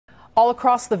All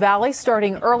across the valley,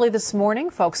 starting early this morning,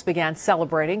 folks began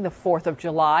celebrating the 4th of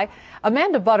July.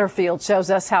 Amanda Butterfield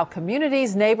shows us how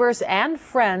communities, neighbors, and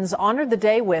friends honored the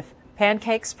day with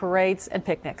pancakes, parades, and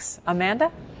picnics.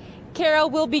 Amanda? Carol,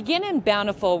 we'll begin in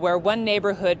Bountiful, where one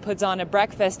neighborhood puts on a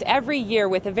breakfast every year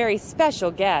with a very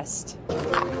special guest.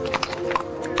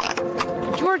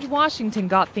 George Washington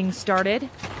got things started.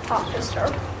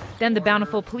 Then the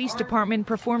Bountiful Police Department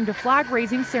performed a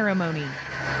flag-raising ceremony.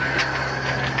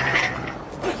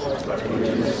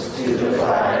 To the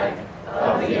flag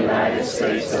of the United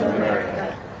States of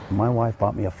America. My wife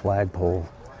bought me a flagpole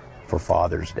for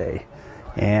Father's Day,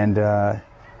 and I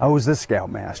was the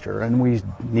scoutmaster, and we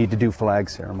need to do flag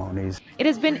ceremonies. It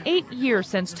has been 8 years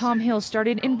since Tom Hill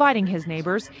started inviting his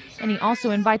neighbors, and he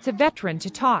also invites a veteran to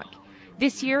talk.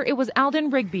 This year, it was Alden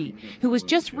Rigby, who was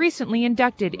just recently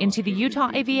inducted into the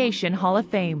Utah Aviation Hall of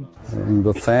Fame. And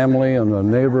the family and a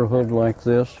neighborhood like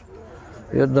this,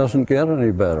 it doesn't get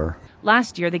any better.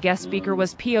 Last year, the guest speaker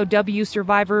was POW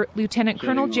survivor Lieutenant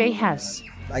Colonel Jay Hess.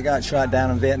 I got shot down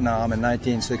in Vietnam in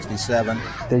 1967.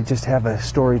 They just have a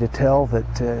story to tell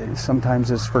that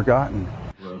sometimes is forgotten.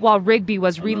 While Rigby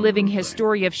was reliving his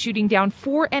story of shooting down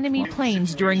 4 enemy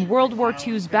planes during World War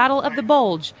II's Battle of the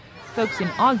Bulge, folks in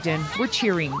Ogden were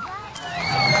cheering.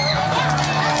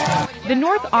 The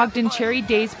North Ogden Cherry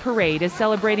Days Parade is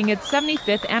celebrating its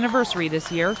 75th anniversary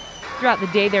this year. Throughout the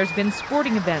day, there's been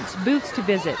sporting events, booths to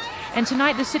visit, and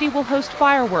tonight the city will host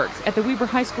fireworks at the Weber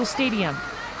High School Stadium.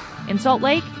 In Salt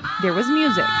Lake, there was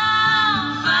music.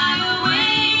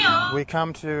 We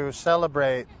come to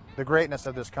celebrate the greatness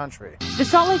of this country. The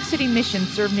Salt Lake City Mission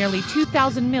served nearly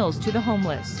 2,000 meals to the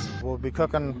homeless. We'll be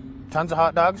cooking tons of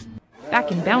hot dogs.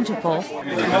 Back in Bountiful,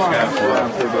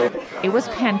 it was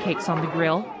pancakes on the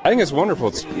grill. I think it's wonderful.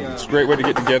 It's a great way to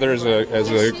get together as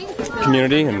a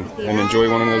community and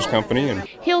enjoy one another's company.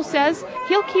 Hill says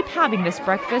he'll keep having this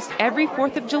breakfast every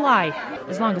 4th of July,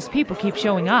 as long as people keep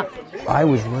showing up. I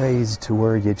was raised to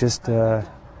where you just,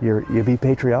 you be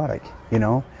patriotic, you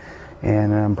know,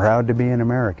 and I'm proud to be an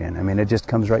American. I mean, it just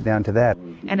comes right down to that.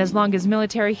 And as long as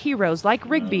military heroes like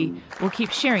Rigby will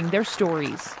keep sharing their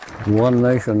stories. One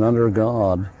nation under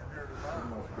God.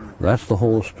 That's the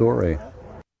whole story.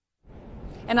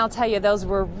 And I'll tell you, those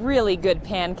were really good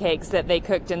pancakes that they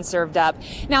cooked and served up.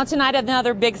 Now tonight,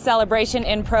 another big celebration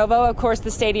in Provo. Of course,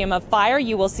 the Stadium of Fire.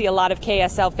 You will see a lot of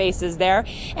KSL faces there.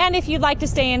 And if you'd like to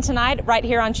stay in tonight, right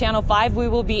here on Channel 5, we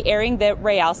will be airing the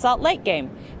Real Salt Lake game.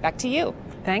 Back to you.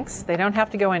 Thanks. They don't have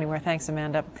to go anywhere. Thanks,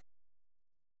 Amanda.